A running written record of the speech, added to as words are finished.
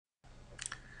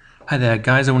Hi there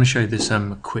guys, I want to show you this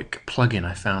quick plugin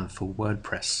I found for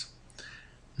WordPress.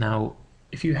 Now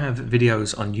if you have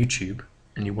videos on YouTube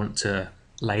and you want to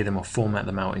lay them or format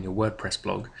them out in your WordPress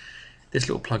blog, this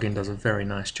little plugin does a very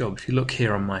nice job. If you look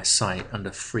here on my site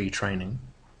under free training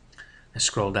and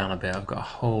scroll down a bit, I've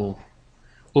got all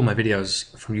my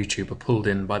videos from YouTube are pulled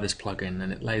in by this plugin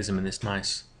and it lays them in this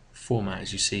nice format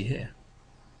as you see here.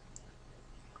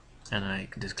 And I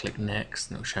can just click next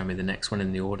and it'll show me the next one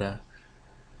in the order.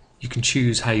 You can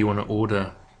choose how you want to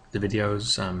order the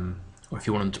videos, or if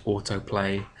you want them to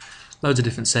autoplay. Loads of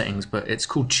different settings, but it's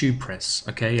called Tubepress.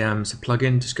 Okay, it's a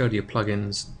plugin. Just go to your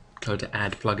plugins, go to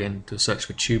Add Plugin, do a search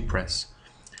for Tubepress,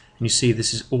 and you see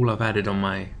this is all I've added on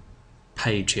my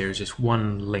page here. Is just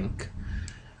one link,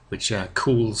 which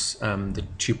calls the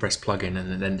Tubepress plugin,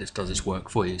 and then just does its work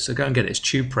for you. So go and get it. It's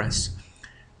Tubepress,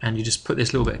 and you just put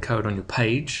this little bit of code on your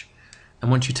page, and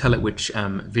once you tell it which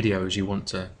videos you want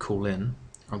to call in,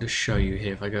 I'll just show you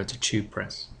here. If I go to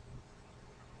Tubepress,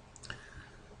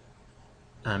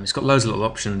 it's got loads of little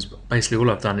options, but basically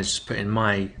all I've done is just put in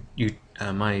my YouTube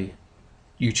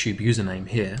username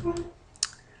here,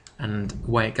 and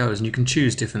away it goes. And you can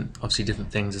choose obviously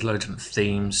different things. There's loads of different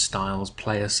themes, styles,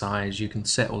 player size. You can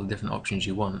set all the different options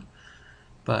you want,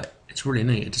 but it's really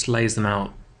neat. It just lays them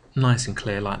out nice and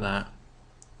clear like that,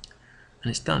 and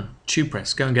it's done.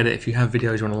 Tubepress, go and get it if you have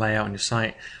videos you want to lay out on your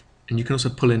site. And you can also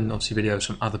pull in obviously videos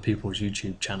from other people's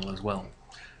YouTube channel as well.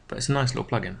 But it's a nice little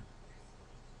plugin.